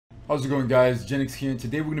How's it going, guys? Genix here, and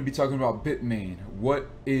today we're going to be talking about Bitmain. What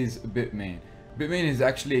is Bitmain? Bitmain is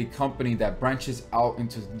actually a company that branches out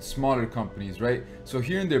into smaller companies, right? So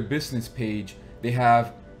here in their business page, they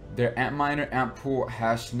have their Antminer, Antpool,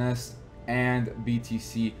 Hashnest, and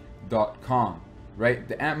BTC.com, right?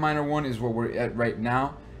 The Antminer one is what we're at right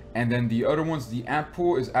now, and then the other ones, the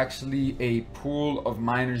Antpool is actually a pool of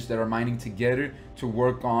miners that are mining together to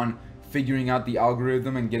work on figuring out the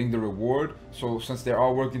algorithm and getting the reward. So since they're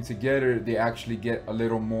all working together, they actually get a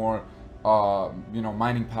little more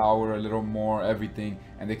mining power, a little more everything,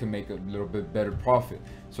 and they can make a little bit better profit.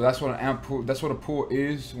 So that's what a pool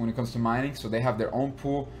is when it comes to mining. So they have their own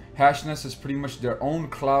pool. Hashnest is pretty much their own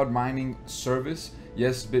cloud mining service.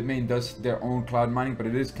 Yes, Bitmain does their own cloud mining, but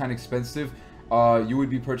it is kind of expensive. You would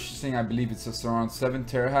be purchasing, I believe it's just around 7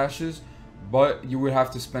 terahashes, but you would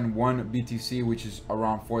have to spend 1 BTC, which is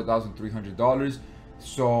around $4,300.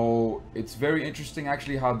 So it's very interesting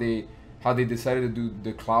actually how they decided to do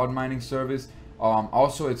the cloud mining service.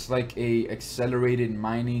 Also, it's like a accelerated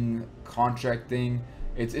mining contract thing.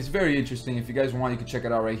 It's very interesting. If you guys want, you can check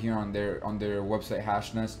it out right here on their website,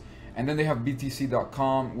 Hashnest. And then they have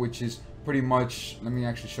BTC.com, which is pretty much, let me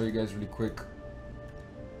actually show you guys really quick.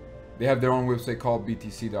 They have their own website called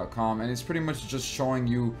BTC.com, and it's pretty much just showing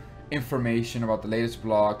you information about the latest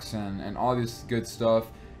blocks and all this good stuff.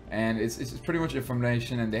 And it's pretty much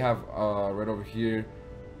information. And they have right over here,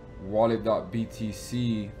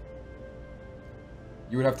 wallet.btc.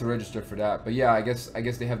 You would have to register for that, but yeah, I guess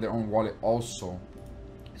they have their own wallet also.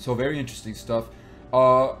 So very interesting stuff.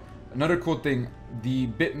 Another cool thing, the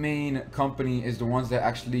Bitmain company is the ones that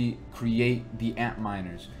actually create the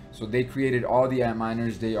Antminers. So they created all the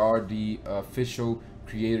Antminers. They are the official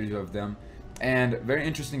creators of them. And very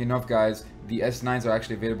interesting enough, guys, the S9s are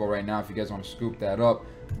actually available right now if you guys want to scoop that up.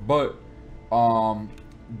 But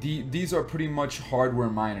these are pretty much hardware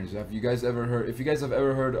miners. If you guys have ever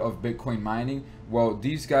heard of Bitcoin mining, well,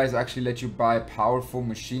 these guys actually let you buy powerful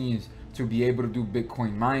machines to be able to do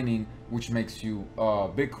Bitcoin mining, which makes you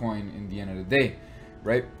Bitcoin in the end of the day,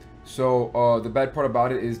 right? So the bad part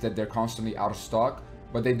about it is that they're constantly out of stock,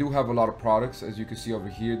 but they do have a lot of products. As you can see over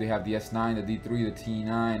here, they have the S9, the D3, the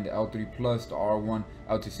T9, the L3 Plus, the R1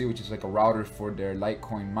 LTC, which is like a router for their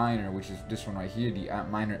Litecoin miner, which is this one right here, the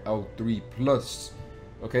Antminer L3 Plus.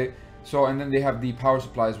 Okay, so and then they have the power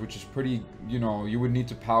supplies, which is pretty, you would need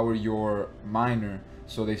to power your miner,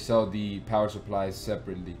 so they sell the power supplies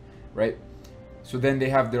separately, right? So then they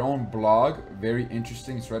have their own blog, very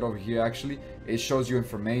interesting. It's right over here actually. It shows you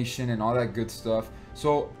information and all that good stuff.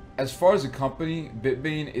 So as far as a company,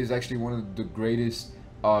 Bitmain is actually one of the greatest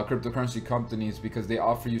cryptocurrency companies because they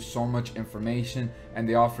offer you so much information and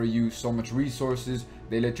they offer you so much resources.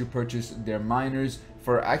 They let you purchase their miners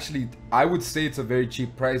for actually, I would say it's a very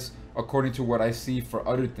cheap price according to what I see for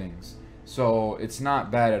other things. So it's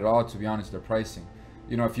not bad at all, to be honest, their pricing.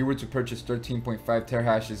 If you were to purchase 13.5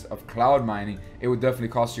 terahashes of cloud mining, it would definitely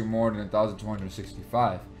cost you more than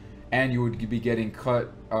 1,265. And you would be getting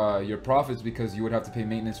cut your profits because you would have to pay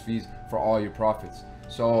maintenance fees for all your profits.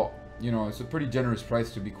 So, it's a pretty generous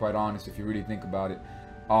price, to be quite honest, if you really think about it.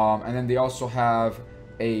 And then they also have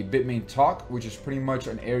a Bitmain Talk, which is pretty much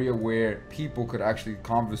an area where people could actually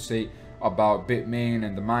conversate about Bitmain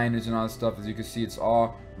and the miners and all that stuff. As you can see, it's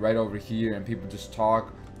all right over here, and people just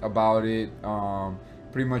talk about it.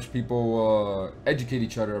 Pretty much people educate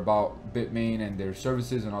each other about Bitmain and their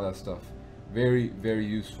services and all that stuff. Very, very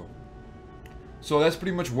useful. So that's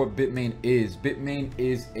pretty much what Bitmain is. Bitmain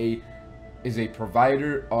is a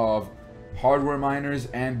provider of hardware miners,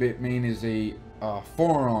 and Bitmain is a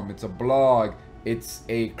forum, it's a blog, it's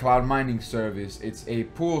a cloud mining service, it's a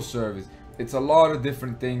pool service. It's a lot of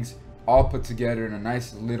different things all put together in a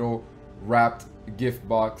nice little wrapped gift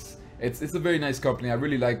box. It's a very nice company. I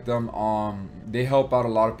really like them. They help out a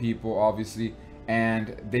lot of people, obviously,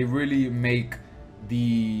 and they really make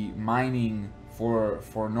the mining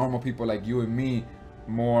for normal people like you and me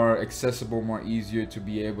more accessible, more easier to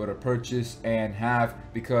be able to purchase and have,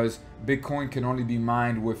 because Bitcoin can only be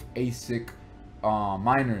mined with ASIC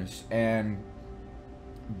miners, and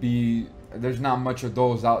there's not much of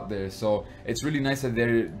those out there. So it's really nice that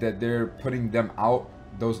they're putting them out,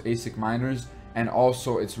 those ASIC miners, and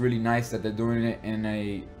also it's really nice that they're doing it in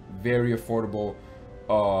a very affordable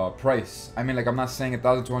price. I mean, like, I'm not saying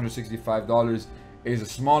 $1,265 is a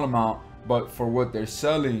small amount, but for what they're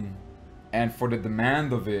selling and for the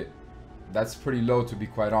demand of it, that's pretty low, to be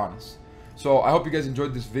quite honest. So I hope you guys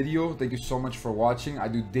enjoyed this video. Thank you so much for watching. I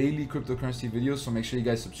do daily cryptocurrency videos, so make sure you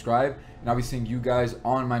guys subscribe, and I'll be seeing you guys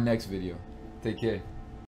on my next video. Take care.